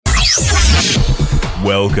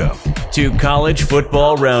Welcome to College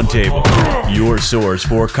Football Roundtable, your source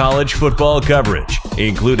for college football coverage,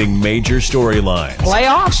 including major storylines,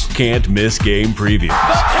 playoffs, can't miss game previews,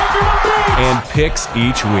 and picks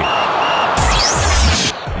each week.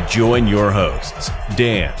 Join your hosts,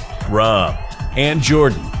 Dan, Rob, and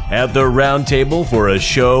Jordan at the Roundtable for a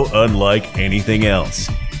show unlike anything else.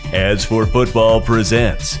 As for Football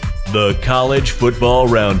presents the College Football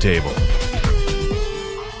Roundtable.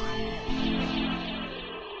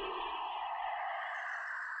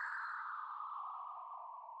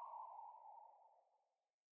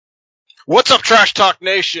 What's up, Trash Talk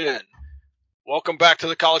Nation? Welcome back to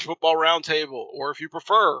the College Football Roundtable, or if you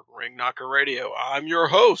prefer, Ring Knocker Radio. I'm your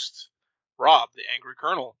host, Rob, the Angry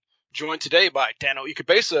Colonel, joined today by Dano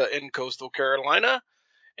Ikebesa in Coastal Carolina,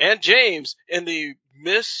 and James in the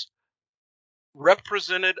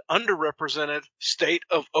misrepresented, underrepresented state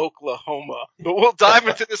of Oklahoma. But we'll dive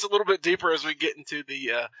into this a little bit deeper as we get into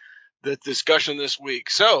the discussion this week.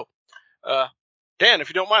 So, Dan, if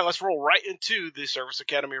you don't mind, let's roll right into the Service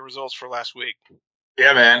Academy results for last week.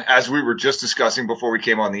 Yeah, man. As we were just discussing before we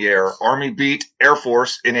came on the air, Army beat Air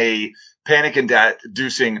Force in a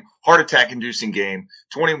panic-inducing, heart attack-inducing game,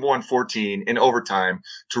 21-14 in overtime,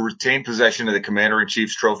 to retain possession of the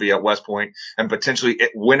Commander-in-Chief's trophy at West Point and potentially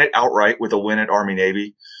win it outright with a win at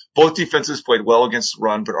Army-Navy. Both defenses played well against the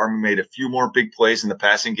run, but Army made a few more big plays in the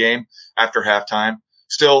passing game after halftime.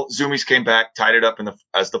 Still, Zoomies came back, tied it up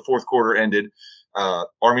as the fourth quarter ended.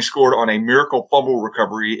 Army scored on a miracle fumble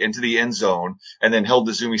recovery into the end zone and then held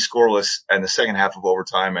the Zoomies scoreless in the second half of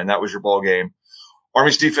overtime, and that was your ball game.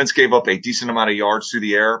 Army's defense gave up a decent amount of yards through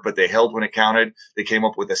the air, but they held when it counted. They came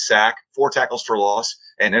up with a sack, 4 tackles for loss,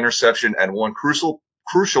 an interception, and one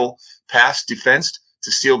crucial pass defensed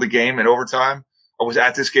to seal the game in overtime. I was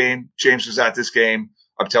at this game. James was at this game.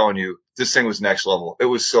 I'm telling you, this thing was next level. It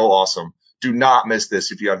was so awesome. Do not miss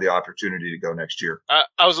this if you have the opportunity to go next year.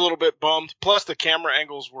 I was a little bit bummed. Plus, the camera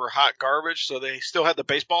angles were hot garbage, so they still had the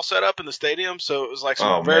baseball set up in the stadium. So it was like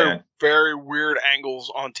some very weird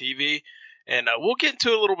angles on TV. And we'll get into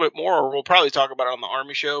it a little bit more, or we'll probably talk about it on the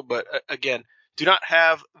Army show. But again, do not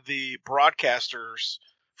have the broadcasters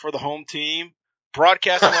for the home team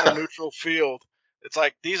broadcasting on a neutral field. It's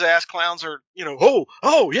like these ass clowns are,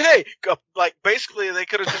 yay! Like basically they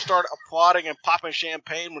could have just started applauding and popping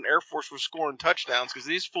champagne when Air Force was scoring touchdowns, because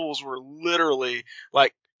these fools were literally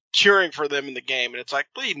like cheering for them in the game. And it's like,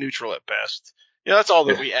 be neutral at best. That's all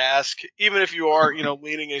that we ask. Even if you are,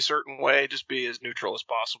 leaning a certain way, just be as neutral as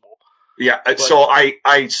possible. Yeah. So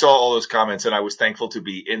I saw all those comments and I was thankful to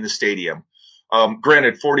be in the stadium.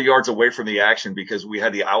 Granted, 40 yards away from the action because we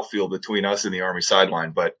had the outfield between us and the Army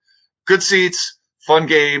sideline, but good seats. Fun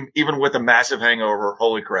game, even with a massive hangover.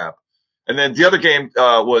 Holy crap. And then the other game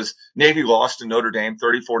was Navy lost to Notre Dame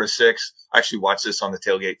 34-6. I actually watched this on the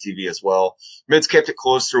Tailgate TV as well. Mids kept it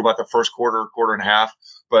close through about the first quarter and a half,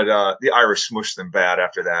 but the Irish smushed them bad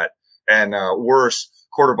after that. And worse,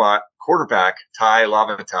 quarterback Ty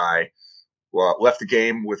Lavatai left the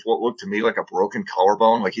game with what looked to me like a broken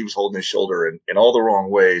collarbone, like he was holding his shoulder in all the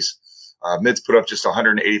wrong ways. Mids put up just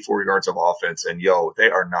 184 yards of offense, and they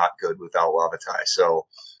are not good without Lavatai. So,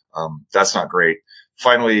 that's not great.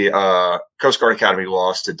 Finally, Coast Guard Academy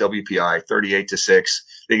lost to WPI 38-6.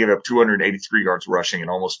 They gave up 283 yards rushing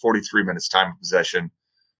and almost 43 minutes time of possession.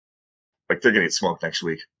 Like, they're going to get smoked next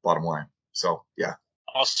week, bottom line. So, yeah.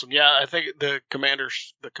 Awesome. Yeah, I think the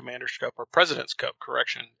Commander's Cup, or President's Cup,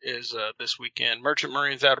 is this weekend. Merchant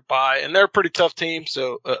Marines out of bye, and they're a pretty tough team,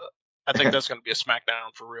 so I think that's going to be a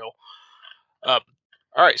smackdown for real. All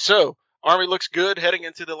right, so Army looks good heading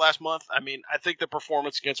into the last month. I mean, I think the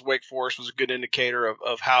performance against Wake Forest was a good indicator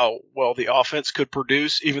of how well the offense could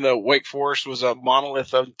produce, even though Wake Forest was a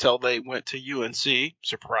monolith until they went to UNC.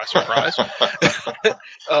 Surprise, surprise.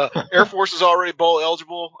 Air Force is already bowl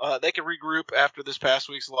eligible. They can regroup after this past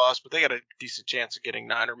week's loss, but they got a decent chance of getting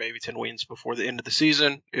 9 or maybe 10 wins before the end of the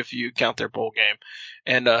season if you count their bowl game.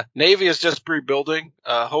 And Navy is just rebuilding.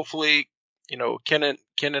 Hopefully,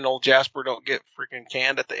 Ken and old Jasper don't get freaking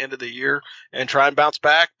canned at the end of the year and try and bounce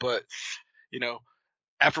back. But,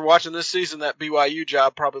 after watching this season, that BYU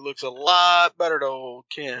job probably looks a lot better to old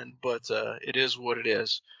Ken, but it is what it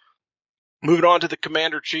is. Moving on to the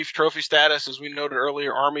Commander-Chief trophy status, as we noted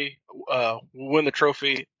earlier, Army will win the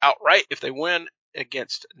trophy outright if they win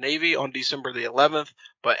against Navy on December the 11th.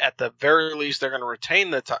 But at the very least, they're going to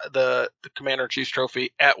retain the Commander-Chief's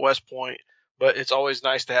trophy at West Point. But it's always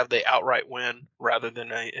nice to have the outright win rather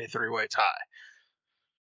than a 3-way tie.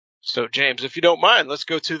 So, James, if you don't mind, let's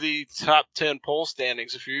go to the top 10 poll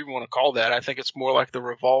standings, if you even want to call that. I think it's more like the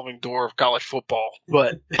revolving door of college football.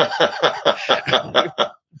 But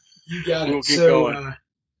You got it. We'll keep going.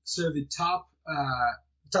 So the top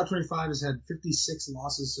 25 has had 56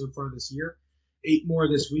 losses so far this year. 8 more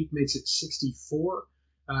this week makes it 64.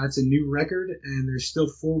 It's a new record, and there's still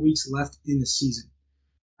 4 weeks left in the season.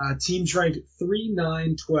 Teams ranked 3,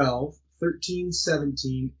 9, 12, 13,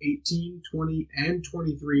 17, 18, 20, and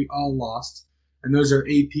 23 all lost. And those are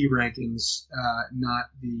AP rankings, not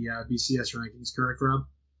the BCS rankings. Correct, Rob?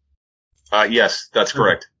 Yes, that's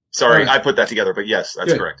correct. Sorry, right. I put that together, but yes,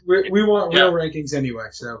 that's Good. correct. We want real rankings anyway,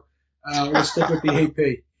 so we'll stick with the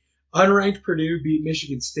AP. Unranked Purdue beat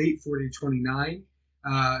Michigan State 40-29.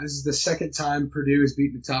 This is the second time Purdue has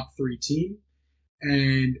beaten the top 3 team.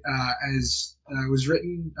 And as was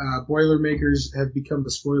written, Boilermakers have become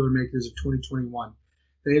the Spoilermakers of 2021.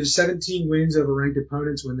 They have 17 wins over ranked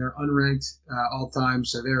opponents when they're unranked all time,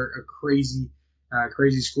 so they're a crazy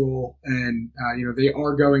school. And they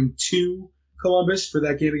are going to Columbus for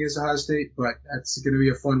that game against Ohio State, but that's going to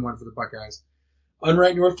be a fun one for the Buckeyes.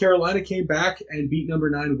 Unranked North Carolina came back and beat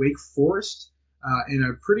number 9 Wake Forest in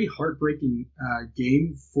a pretty heartbreaking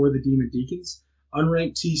game for the Demon Deacons.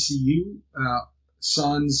 Unranked TCU,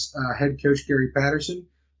 Suns head coach Gary Patterson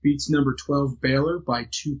beats number 12 Baylor by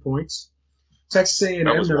 2 points. Texas A&M.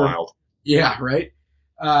 That was wild. Yeah, right.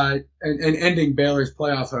 And ending Baylor's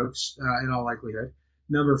playoff hopes in all likelihood.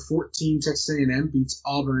 Number 14 Texas A&M beats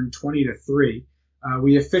Auburn 20-3.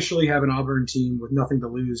 We officially have an Auburn team with nothing to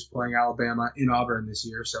lose playing Alabama in Auburn this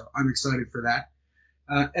year, so I'm excited for that.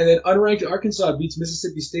 And then unranked Arkansas beats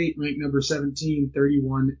Mississippi State, ranked number 17,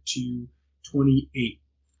 31-28.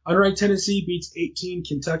 Unranked Tennessee beats 18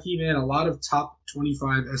 Kentucky. Man, a lot of top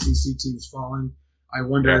 25 SEC teams falling. I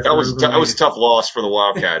wonder if that was a tough loss for the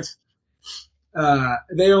Wildcats.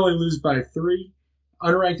 They only lose by 3.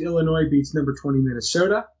 Unranked Illinois beats number 20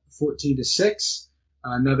 Minnesota, 14-6.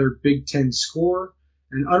 Another Big Ten score.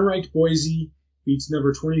 And unranked Boise beats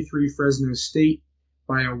number 23 Fresno State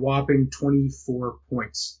by a whopping 24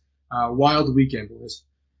 points. Wild weekend, boys.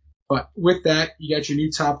 But with that, you got your new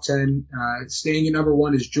top 10. Staying at number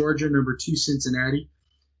 1 is Georgia, number 2 Cincinnati.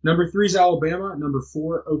 Number 3 is Alabama, number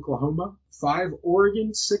 4 Oklahoma, 5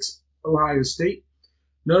 Oregon, 6 Ohio State.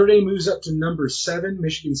 Notre Dame moves up to number 7,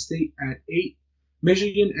 Michigan State at 8,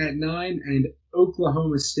 Michigan at 9, and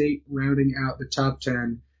Oklahoma State rounding out the top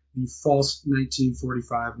 10, the false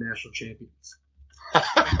 1945 national champions.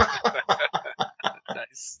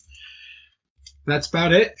 Nice. That's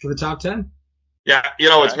about it for the top 10. Yeah,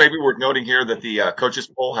 it's maybe worth noting here that the coaches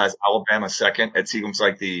poll has Alabama second. It seems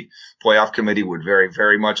like the playoff committee would very,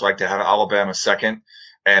 very much like to have Alabama second.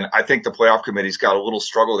 And I think the playoff committee's got a little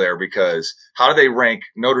struggle there because how do they rank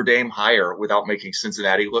Notre Dame higher without making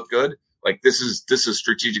Cincinnati look good? Like this is a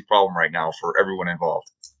strategic problem right now for everyone involved.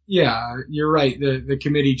 Yeah, you're right. The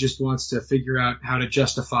committee just wants to figure out how to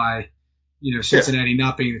justify, Cincinnati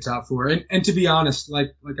not being the top 4. And to be honest,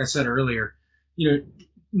 like I said earlier,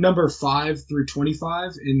 number 5 through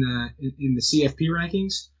 25 in the CFP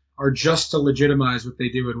rankings are just to legitimize what they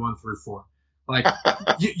do in 1 through 4. Like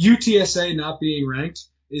UTSA not being ranked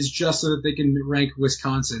is just so that they can rank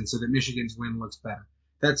Wisconsin so that Michigan's win looks better.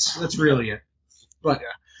 That's really it. But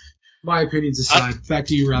my opinions aside, back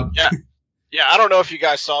to you, Rob. Yeah, I don't know if you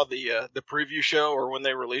guys saw the preview show or when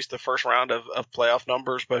they released the first round of playoff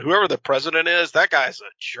numbers, but whoever the president is, that guy's a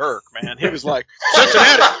jerk, man. He was like,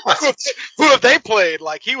 Cincinnati, who have they played?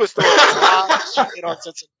 Like, he was throwing shit on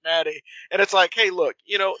Cincinnati. And it's like, hey, look,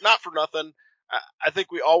 not for nothing. I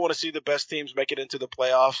think we all want to see the best teams make it into the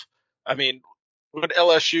playoff. I mean, when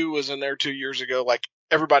LSU was in there 2 years ago, like,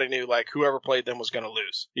 everybody knew, like, whoever played them was going to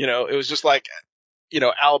lose. It was just like,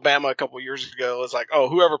 Alabama a couple years ago was like, oh,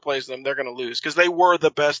 whoever plays them, they're going to lose because they were the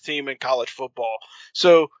best team in college football.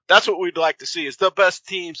 So that's what we'd like to see is the best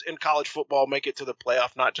teams in college football make it to the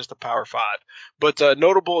playoff, not just the Power 5. But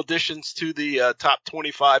notable additions to the top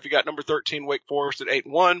 25. You got number 13, Wake Forest at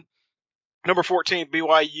 8-1. Number 14,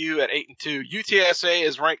 BYU at 8-2. UTSA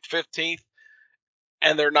is ranked 15th,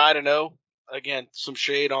 and they're 9-0. Again, some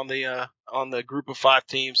shade on the group of 5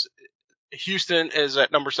 teams. Houston is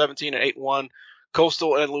at number 17 at 8-1.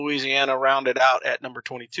 Coastal and Louisiana rounded out at number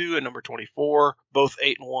 22 and number 24, both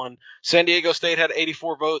 8-1. San Diego State had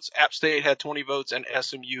 84 votes, App State had 20 votes, and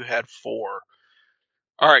SMU had 4.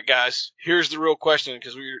 All right, guys, here's the real question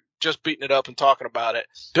because we were just beating it up and talking about it.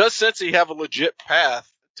 Does Cincy have a legit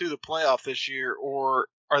path to the playoff this year, or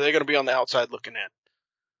are they going to be on the outside looking in?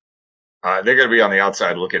 They're going to be on the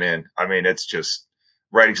outside looking in. I mean, it's just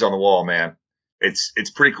writing's on the wall, man. It's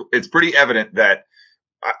pretty evident that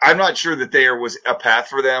I'm not sure that there was a path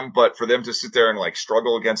for them, but for them to sit there and like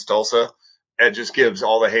struggle against Tulsa, it just gives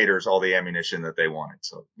all the haters all the ammunition that they wanted.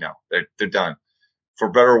 So no, they're done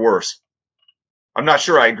for better or worse. I'm not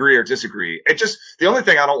sure I agree or disagree. It just, the only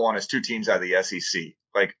thing I don't want is two teams out of the SEC.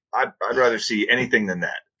 Like, I'd rather see anything than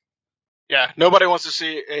that. Yeah, nobody wants to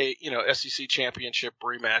see a, SEC championship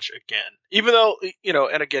rematch again. Even though,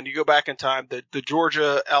 and again, you go back in time, the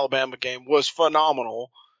Georgia-Alabama game was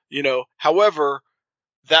phenomenal, however,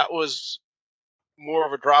 that was more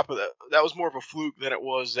of a that was more of a fluke than it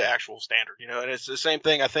was the actual standard, and it's the same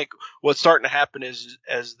thing. I think what's starting to happen is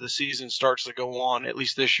as the season starts to go on, at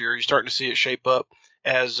least this year, you're starting to see it shape up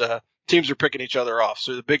as teams are picking each other off.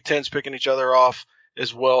 So the Big Ten's picking each other off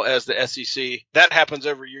as well as the SEC. That happens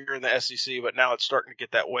every year in the SEC, but now it's starting to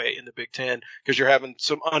get that way in the Big Ten because you're having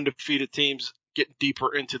some undefeated teams getting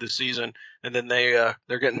deeper into the season, and then they're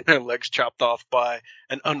getting their legs chopped off by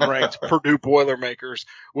an unranked Purdue Boilermakers,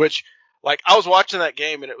 which, like, I was watching that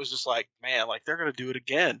game and it was just like, man, like they're going to do it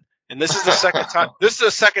again. And this is the second time. This is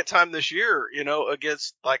the second time this year,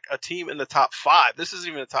 against like a team in the top 5. This isn't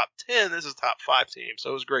even a top 10. This is a top 5 team.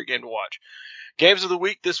 So it was a great game to watch. Games of the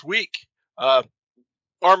week this week.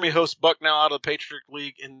 Army hosts Bucknell out of the Patriot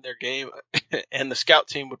League in their game, and the scout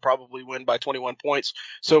team would probably win by 21 points.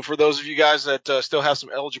 So for those of you guys that still have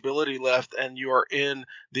some eligibility left and you are in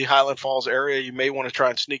the Highland Falls area, you may want to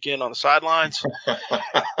try and sneak in on the sidelines.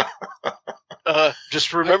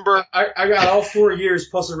 Just remember, I got all 4 years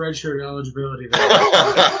plus a redshirt eligibility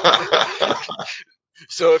there.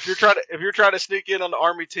 So if you're trying to sneak in on the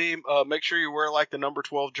Army team, make sure you wear like the number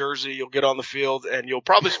 12 jersey. You'll get on the field and you'll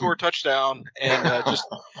probably score a touchdown. And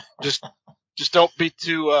just don't be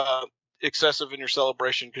too excessive in your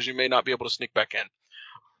celebration because you may not be able to sneak back in.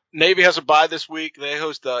 Navy has a bye this week. They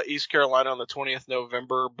host East Carolina on the 20th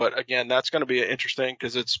November. But again, that's going to be interesting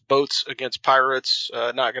because it's boats against pirates.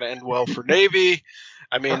 Not going to end well for Navy.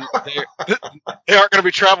 I mean, they aren't going to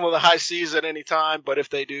be traveling the high seas at any time, but if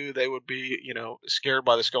they do, they would be, scared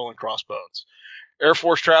by the skull and crossbones. Air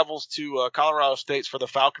Force travels to Colorado State for the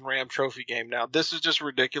Falcon Ram Trophy game. Now, this is just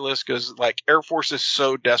ridiculous because, like, Air Force is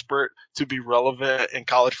so desperate to be relevant in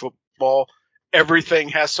college football. Everything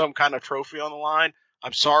has some kind of trophy on the line.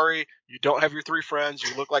 I'm sorry, you don't have your 3 friends.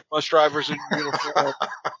 You look like bus drivers in uniform.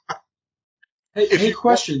 Hey,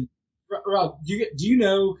 question, Rob. Do you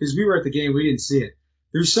know? Because we were at the game, we didn't see it.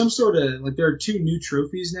 There's some sort of, like, there are 2 new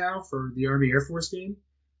trophies now for the Army Air Force game.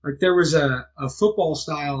 Like, there was a football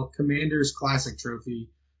style Commanders Classic trophy,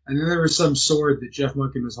 and then there was some sword that Jeff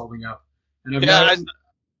Monken was holding up. And I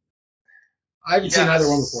haven't seen either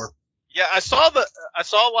one before. Yeah, I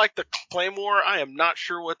saw like the Claymore. I am not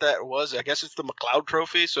sure what that was. I guess it's the McLeod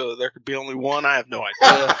trophy, so there could be only one. I have no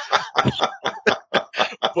idea.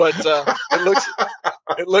 But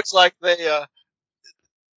it looks like they're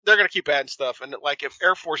going to keep adding stuff. And like, if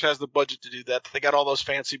Air Force has the budget to do that, they got all those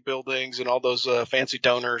fancy buildings and all those fancy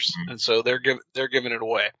donors. And so they're giving it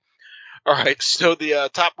away. All right. So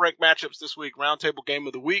the top ranked matchups this week, roundtable game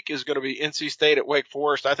of the week is going to be NC State at Wake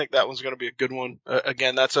Forest. I think that one's going to be a good one.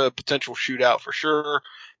 Again, that's a potential shootout for sure.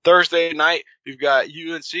 Thursday night, you've got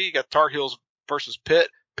UNC, you got Tar Heels versus Pitt.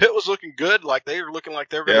 Pitt was looking good. Like, they were looking like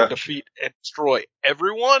they were going to defeat and destroy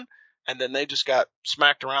everyone. And then they just got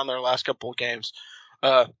smacked around their last couple of games.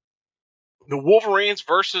 The Wolverines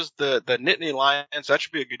versus the Nittany Lions, that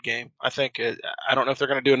should be a good game. I think, I don't know if they're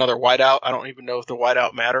going to do another whiteout. I don't even know if the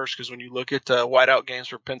whiteout matters because when you look at whiteout games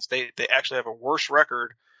for Penn State, they actually have a worse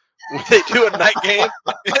record when they do a night game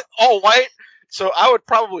all white. So I would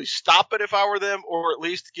probably stop it if I were them, or at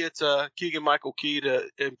least get Keegan-Michael Key to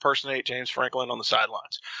impersonate James Franklin on the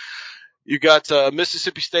sidelines. You got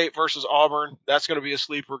Mississippi State versus Auburn. That's going to be a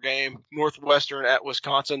sleeper game. Northwestern at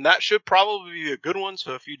Wisconsin. That should probably be a good one.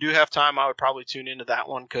 So if you do have time, I would probably tune into that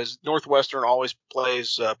one because Northwestern always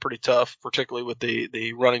plays pretty tough, particularly with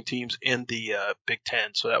the running teams in the Big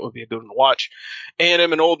Ten. So that would be a good one to watch.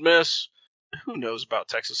 A&M and Ole Miss. Who knows about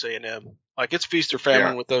Texas A&M? Like, it's feast or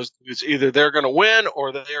famine with those dudes. Either they're going to win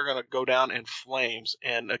or they are going to go down in flames.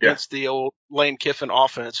 And against the old Lane Kiffin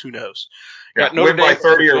offense, who knows? Win by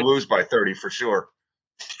 30 or lose by 30 for sure.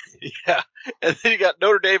 Yeah. And then you got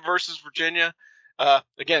Notre Dame versus Virginia.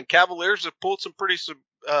 Again, Cavaliers have pulled some pretty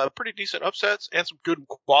decent upsets and some good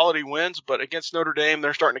quality wins. But against Notre Dame,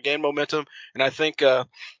 they're starting to gain momentum. And I think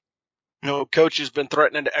Coach has been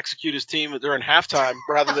threatening to execute his team during halftime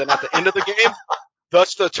rather than at the end of the game.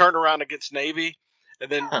 Thus the turnaround against Navy. And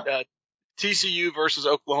then TCU versus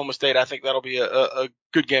Oklahoma State. I think that'll be a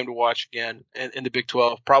good game to watch again in the Big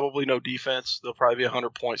 12. Probably no defense. There'll probably be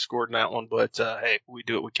 100 points scored in that one. But, hey, we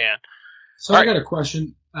do what we can. So I got a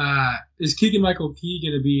question. Is Keegan-Michael Key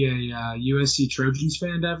going to be a USC Trojans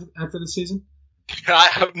fan after the season? I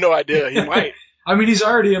have no idea. He might. I mean, he's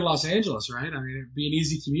already in Los Angeles, right? I mean, it'd be an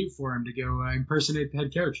easy commute for him to go impersonate the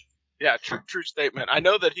head coach. Yeah, true statement. I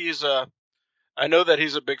know that he's I know that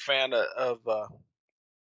he's a big fan of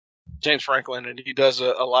James Franklin, and he does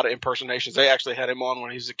a lot of impersonations. They actually had him on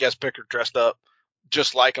when he was a guest picker dressed up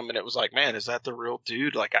just like him, and it was like, man, is that the real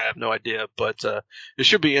dude? Like, I have no idea, but it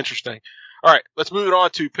should be interesting. All right, let's move it on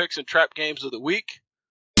to picks and trap games of the week.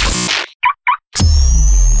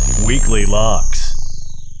 Weekly locks.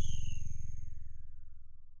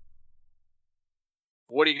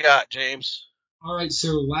 What do you got, James? All right,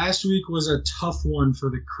 so last week was a tough one for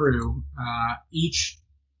the crew. Each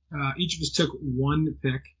of us took one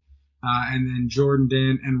pick, and then Jordan,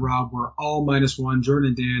 Dan, and Rob were all -1. Jordan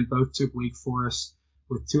and Dan both took Wake Forest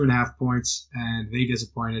with 2.5 points, and they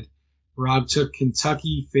disappointed. Rob took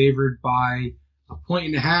Kentucky, favored by 1.5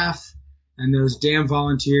 points, and those damn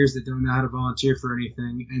volunteers that don't know how to volunteer for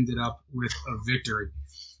anything ended up with a victory.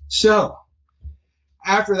 So,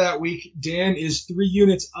 after that week, Dan is 3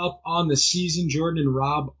 units up on the season. Jordan and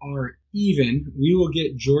Rob are even. We will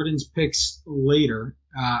get Jordan's picks later,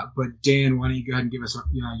 but Dan, why don't you go ahead and give us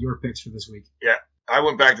your picks for this week? Yeah, I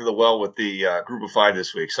went back to the well with the group of 5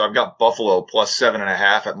 this week. So I've got Buffalo plus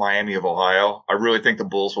 7.5 at Miami of Ohio. I really think the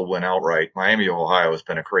Bulls will win outright. Miami of Ohio has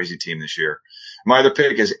been a crazy team this year. My other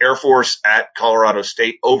pick is Air Force at Colorado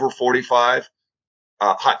State over 45.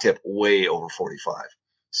 Hot tip, way over 45.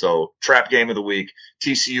 So trap game of the week,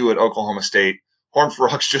 TCU at Oklahoma State. Horned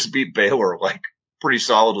Frogs just beat Baylor like pretty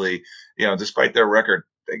solidly. You know, despite their record,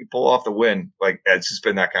 they can pull off the win. Like, it's just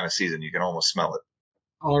been that kind of season. You can almost smell it.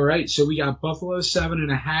 All right, so we got Buffalo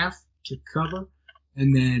 7.5 to cover,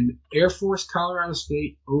 and then Air Force Colorado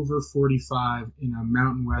State over 45 in a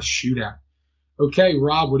Mountain West shootout. Okay,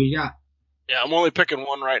 Rob, what do you got? Yeah, I'm only picking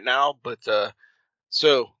one right now, but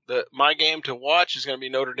so my game to watch is going to be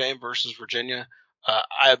Notre Dame versus Virginia.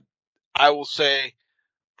 I will say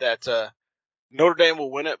that Notre Dame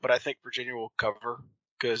will win it, but I think Virginia will cover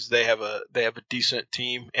because they have a decent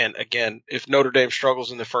team. And again, if Notre Dame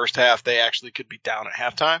struggles in the first half, they actually could be down at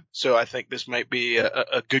halftime. So I think this might be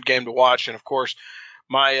a good game to watch. And of course,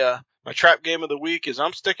 my trap game of the week is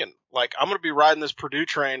I'm going to be riding this Purdue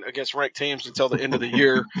train against ranked teams until the end of the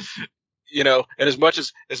year. You know, and as much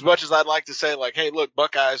as I'd like to say, like, hey, look,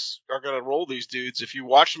 Buckeyes are going to roll these dudes, if you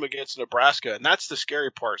watch them against Nebraska, and that's the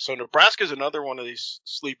scary part. So Nebraska is another one of these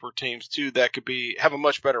sleeper teams too that could have a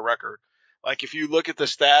much better record. Like, if you look at the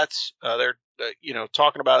stats, they're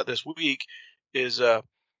talking about it this week, is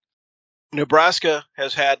Nebraska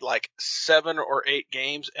has had like 7 or 8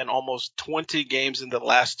 games and almost 20 games in the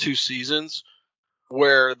last 2 seasons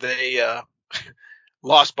where they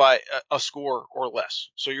lost by a score or less.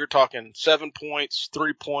 So you're talking 7 points,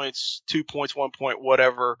 3 points, 2 points, 1 point,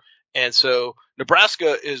 whatever. And so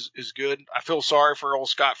Nebraska is good. I feel sorry for old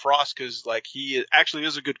Scott Frost because, like, he actually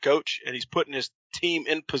is a good coach and he's putting his team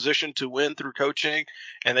in position to win through coaching,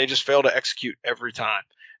 and they just fail to execute every time.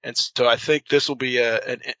 And so I think this will be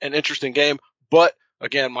an interesting game. But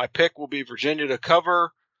again, my pick will be Virginia to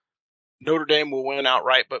cover. Notre Dame will win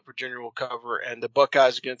outright, but Virginia will cover. And the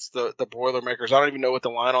Buckeyes against the Boilermakers, I don't even know what the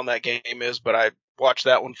line on that game is, but I watched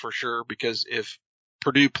that one for sure because if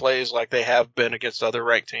Purdue plays like they have been against other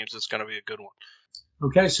ranked teams, it's going to be a good one.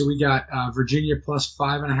 Okay, so we got Virginia plus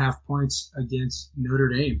 5.5 points against Notre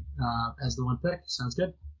Dame as the one pick. Sounds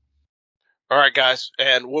good. All right, guys,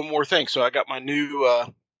 and one more thing. So I got my new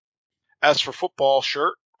As for Football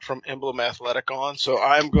shirt from Emblem Athletic on. So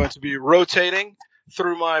I'm going to be rotating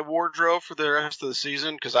through my wardrobe for the rest of the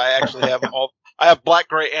season because I actually have I have black,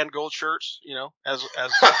 gray, and gold shirts, you know, as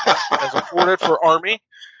afforded for Army.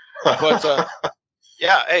 But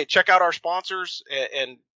yeah, hey, check out our sponsors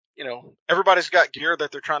and you know, everybody's got gear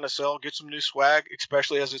that they're trying to sell. Get some new swag,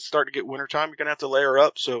 especially as it's starting to get wintertime. You're gonna have to layer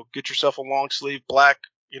up, so get yourself a long sleeve black,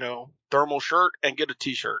 you know, thermal shirt and get a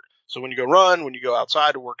t-shirt. So when you go run, when you go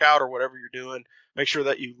outside to work out or whatever you're doing, make sure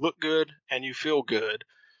that you look good and you feel good.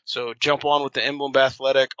 So jump on with the Emblem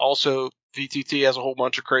Athletic. Also, VTT has a whole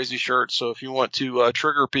bunch of crazy shirts. So if you want to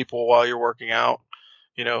trigger people while you're working out,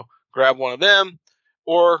 you know, grab one of them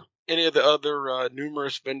or any of the other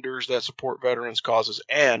numerous vendors that support veterans causes.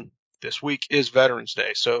 And this week is Veterans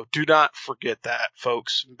Day. So do not forget that,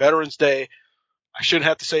 folks. Veterans Day, I shouldn't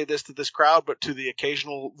have to say this to this crowd, but to the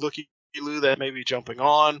occasional looky-loo that may be jumping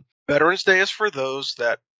on, Veterans Day is for those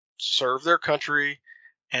that serve their country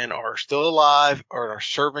and are still alive or are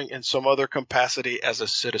serving in some other capacity as a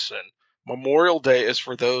citizen. Memorial Day is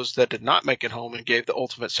for those that did not make it home and gave the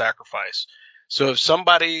ultimate sacrifice. So if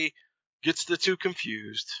somebody gets the two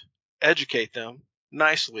confused, educate them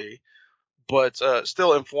nicely, but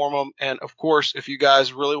still inform them. And of course, if you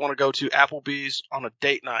guys really want to go to Applebee's on a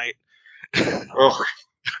date night, Thursday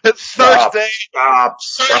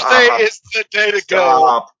is the day to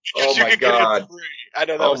go. Oh my God. I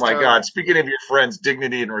know that Oh was my terrible. God! Speaking of your friends,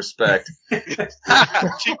 dignity and respect.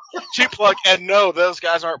 cheap plug. And no, those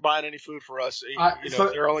guys aren't buying any food for us.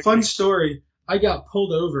 They're only Fun story. I got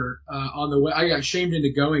pulled over on the way. I got shamed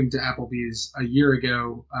into going to Applebee's a year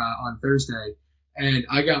ago on Thursday, and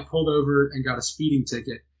I got pulled over and got a speeding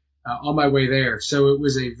ticket on my way there. So it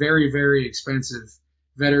was a very, very expensive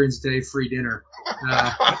Veterans Day free dinner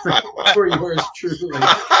for yours truly.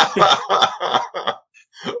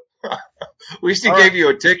 At least he gave you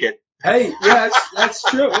a ticket. Hey, yeah, that's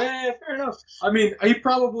true. Yeah, fair enough. I mean,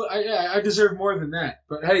 I deserve more than that.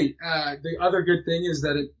 But hey, the other good thing is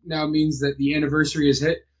that it now means that the anniversary is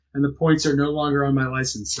hit and the points are no longer on my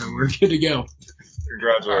license, so we're good to go.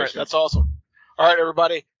 Congratulations. All right, that's awesome. All right,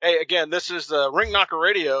 everybody. Hey, again, this is the Ring Knocker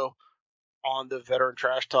Radio on the Veteran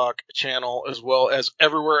Trash Talk channel, as well as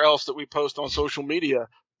everywhere else that we post on social media.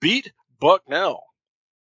 Beat Bucknell.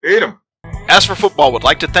 Beat him. As for Football would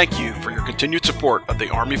like to thank you for your continued support of the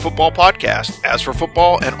Army Football Podcast, As for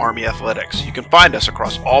Football, and Army Athletics. You can find us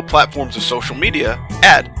across all platforms of social media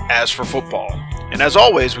at As for Football. And as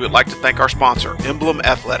always, we would like to thank our sponsor, Emblem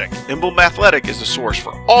Athletic. Emblem Athletic is the source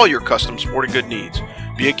for all your custom sporting good needs.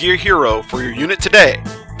 Be a gear hero for your unit today.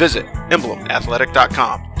 Visit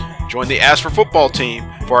EmblemAthletic.com. Join the As for Football team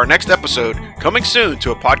for our next episode, coming soon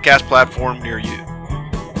to a podcast platform near you.